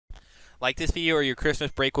Like this video or your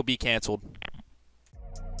Christmas break will be canceled.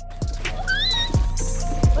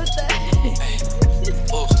 What the heck? Hey.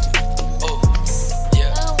 Oh, oh,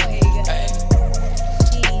 yeah. Oh my god. Hey.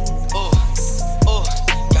 Jeez. Oh,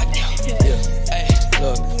 goddamn. Yeah. Hey,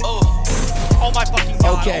 look. Oh my fucking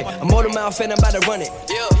god. Okay, I'm motor mouth and I'm about to run it.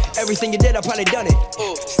 Yeah. Everything you did, I probably done it.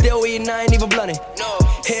 Still eating, I ain't even blunted. No.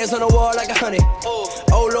 Hands on the wall like 100.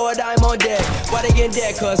 Oh Lord, I'm on deck. Why they getting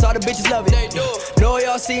dead? Cause all the bitches love it. They do. Know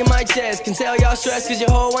y'all see my chest. Can tell y'all stressed cause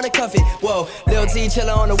your hoe wanna cuff it. Whoa, Lil T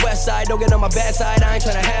chillin' on the west side. Don't get on my bad side. I ain't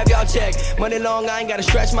tryna have y'all check. Money long, I ain't gotta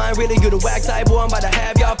stretch mine. Really, you the whack type, boy. I'm about to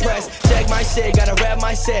have y'all press. Check my shit, gotta rap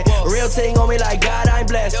my set. Real thing on me like God, I'm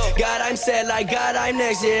blessed. God, I'm set like God, I'm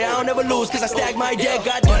next. Yeah, I don't ever lose cause I stack my deck.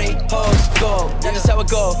 Got money, hoes, gold. That is how it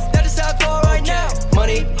go. That is how it go right now.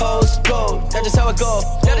 Money, hoes, gold. That is how it go.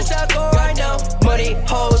 That is how it go right now. Money,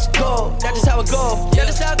 hoes, gold. That is how it go. That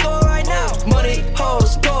is how it go right now. Money,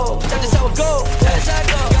 hoes, gold. That is how it go. That is how it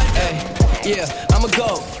go. Hey, yeah, I'ma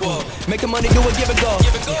go. Make the money do it, give it go.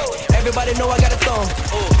 Everybody know I got a thumb.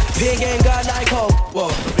 Big gang got like hope.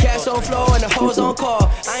 Cash on flow and the hoes on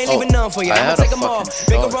call. I ain't leaving none for you. I'ma take them all.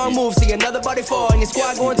 Make a wrong move, see another body fall. And your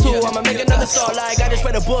squad going too. I'ma make another star. Like I just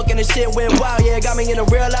read a book and the shit went wild. Yeah, got me in a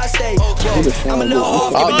real life state. I'm a little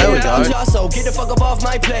off, give me a y'all, so get the fuck up off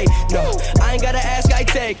my plate. No, I ain't gotta ask, I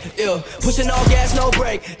take. Pushing all gas, no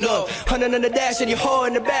break. Look, 100 on the dash and your hoe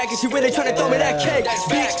in the back. And she really tryna throw me that cake.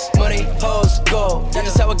 Bitch, money, hoes, gold. That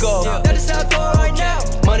is how it go. That is how it go right now.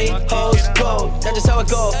 Money, hoes, gold. That is how it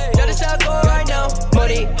go. That is how it go right now.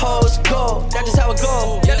 Money, hoes, gold. That is how it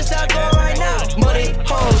go. That is how it go right now. Money,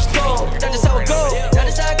 hoes, gold. That is how it go. That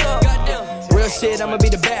is how it go. Real shit, I'ma be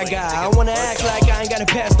the bad guy. I don't wanna act like I ain't got a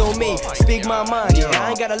past on me. Speak my mind, yeah, I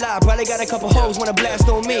ain't gotta lie. Probably got a couple hoes wanna blast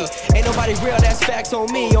on me. Ain't nobody real, that's facts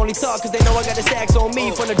on me. Only talk cause they know I got the stacks on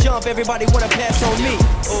me. From the jump, everybody wanna pass on me.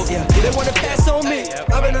 Yeah, they wanna pass on me.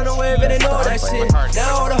 I've been on the wave and they know that shit.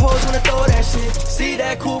 Now all the hoes wanna throw that shit. See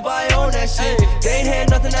that cool buy on that shit. They ain't had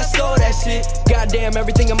nothing, I stole that shit. Goddamn,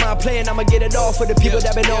 everything in my plan, I'ma get it all for the people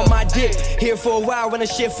that been on my dick. Here for a while, running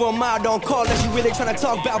shit for a mile. Don't call unless you really tryna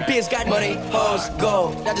talk about biz. Got money, hoes,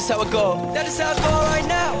 gold. That is how it go. That is how it go right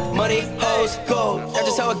now. Money, hoes, gold. That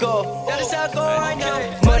is how it go. That is how it go right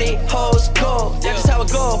now. Money, hoes, gold. That is how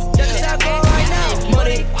it go. That is how it go right now.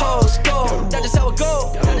 Money, hoes, gold. That is how it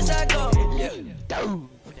go. That is how it go.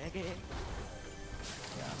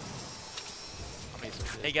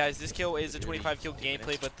 Hey guys, this kill is a 25 kill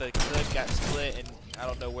gameplay, but the clip got split and I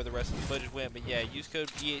don't know where the rest of the footage went. But yeah, use code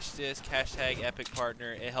BHDisc, hashtag Epic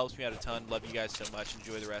Partner. It helps me out a ton. Love you guys so much.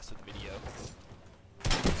 Enjoy the rest of the video.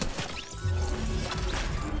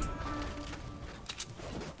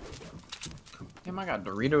 Damn, I got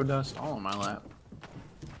Dorito dust all on my lap.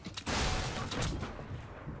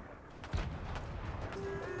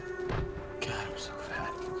 God, I'm so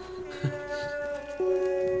fat.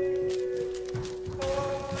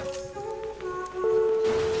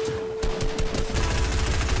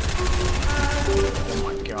 Oh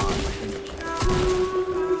my god, my fingers.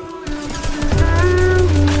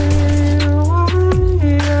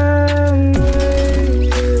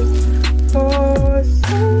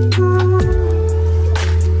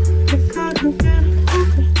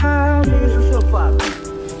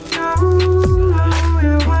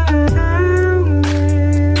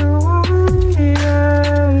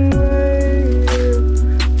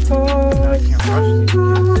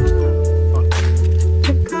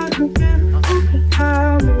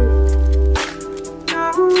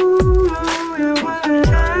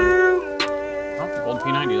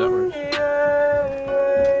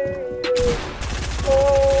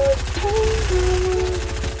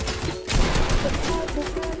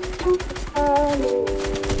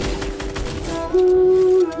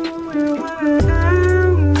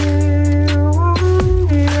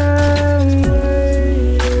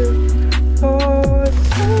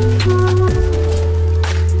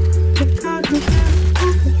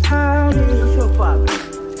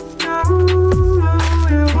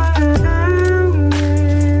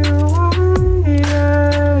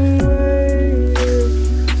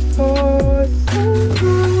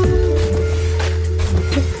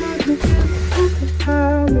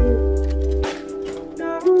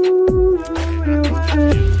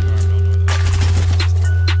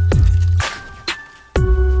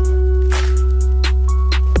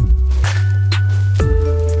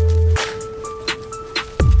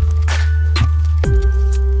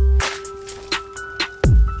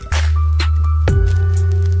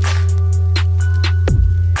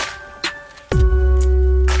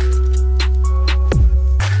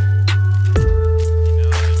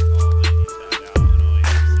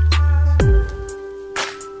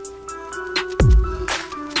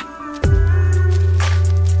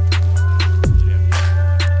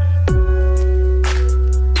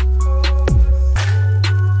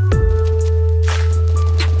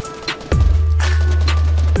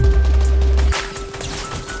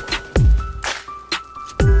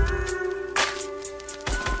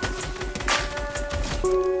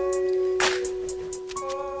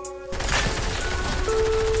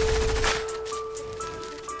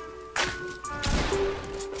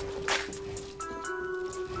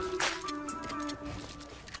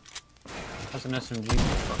 That's an SMG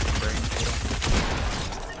fucking brain.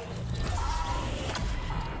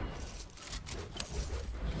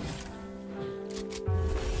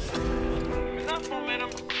 Enough momentum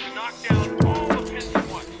to knock down all the pins at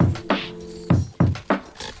once.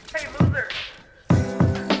 Hey, loser!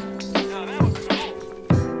 Now that was cool.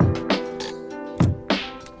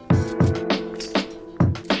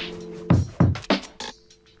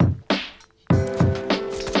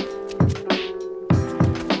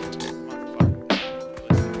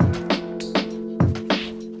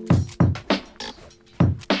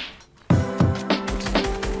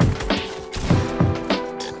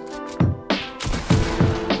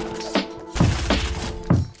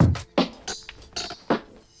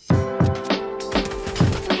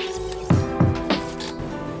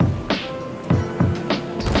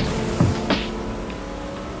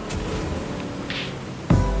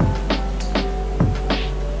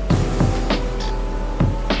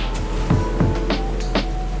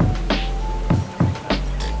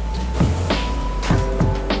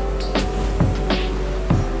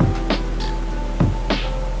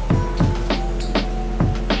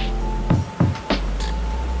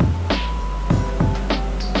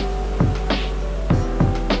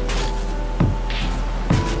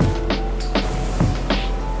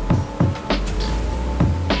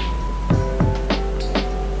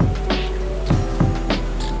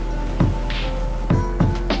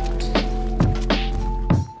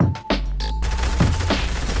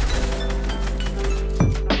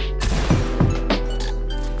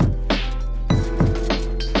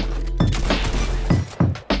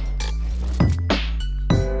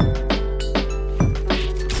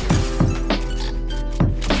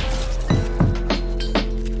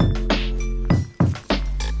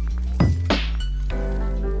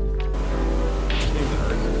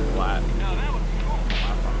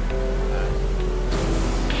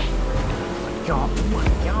 Oh my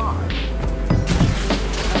god.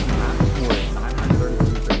 Max score is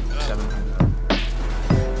 933 to 700.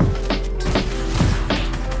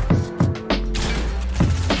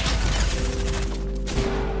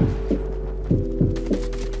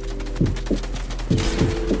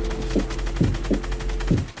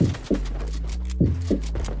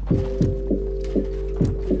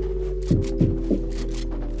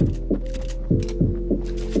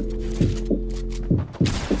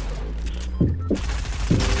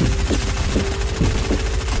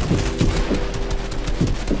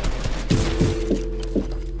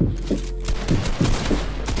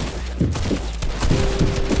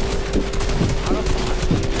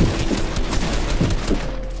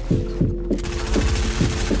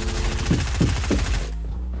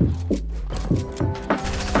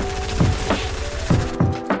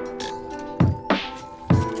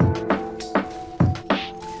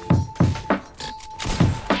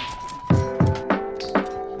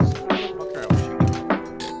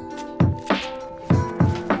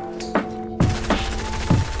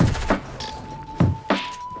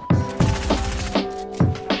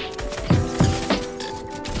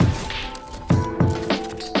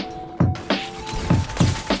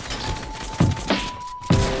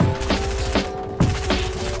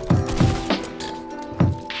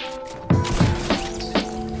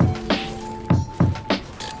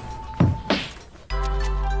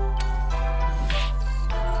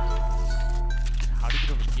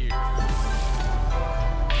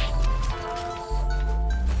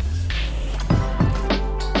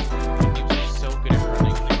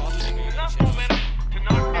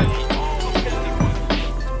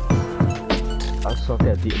 Suck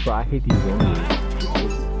at the, bro, I hate these zones.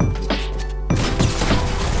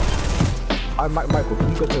 Michael, can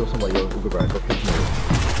you go play with somebody else? Go pick me up.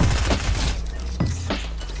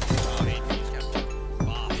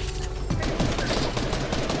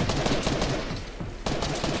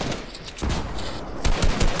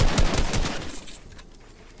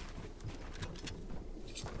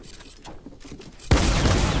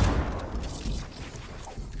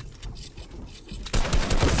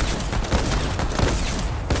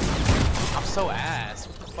 So ass.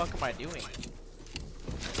 What the fuck am I doing?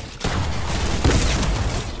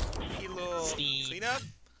 Steam. Clean up?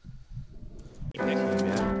 Yeah,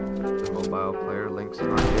 the mobile player links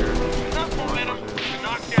not here. Enough momentum to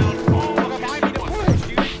knock down all the pins at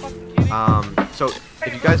once. So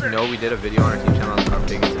if you guys know, we did a video on our team channel. It's our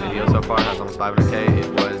biggest video so far. It has almost 500k.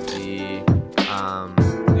 It was the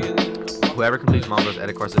whoever completes Mongo's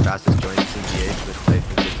edit course the fastest joins CGH with play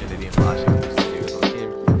opportunity and flashing on the team.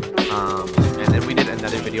 And then we did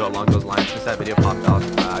another video along those lines. Since that video popped off,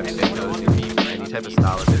 I've been noticing any type of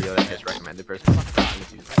style of video that gets recommended.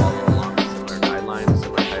 If you follow along a similar guideline,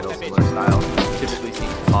 similar title, similar style, typically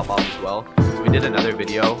seems to pop off as well. So we did another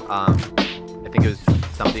video. I think it was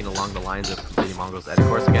something along the lines of completing Mongols edit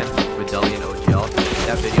course again with Deli and OGL.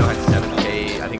 That video had 7K, I think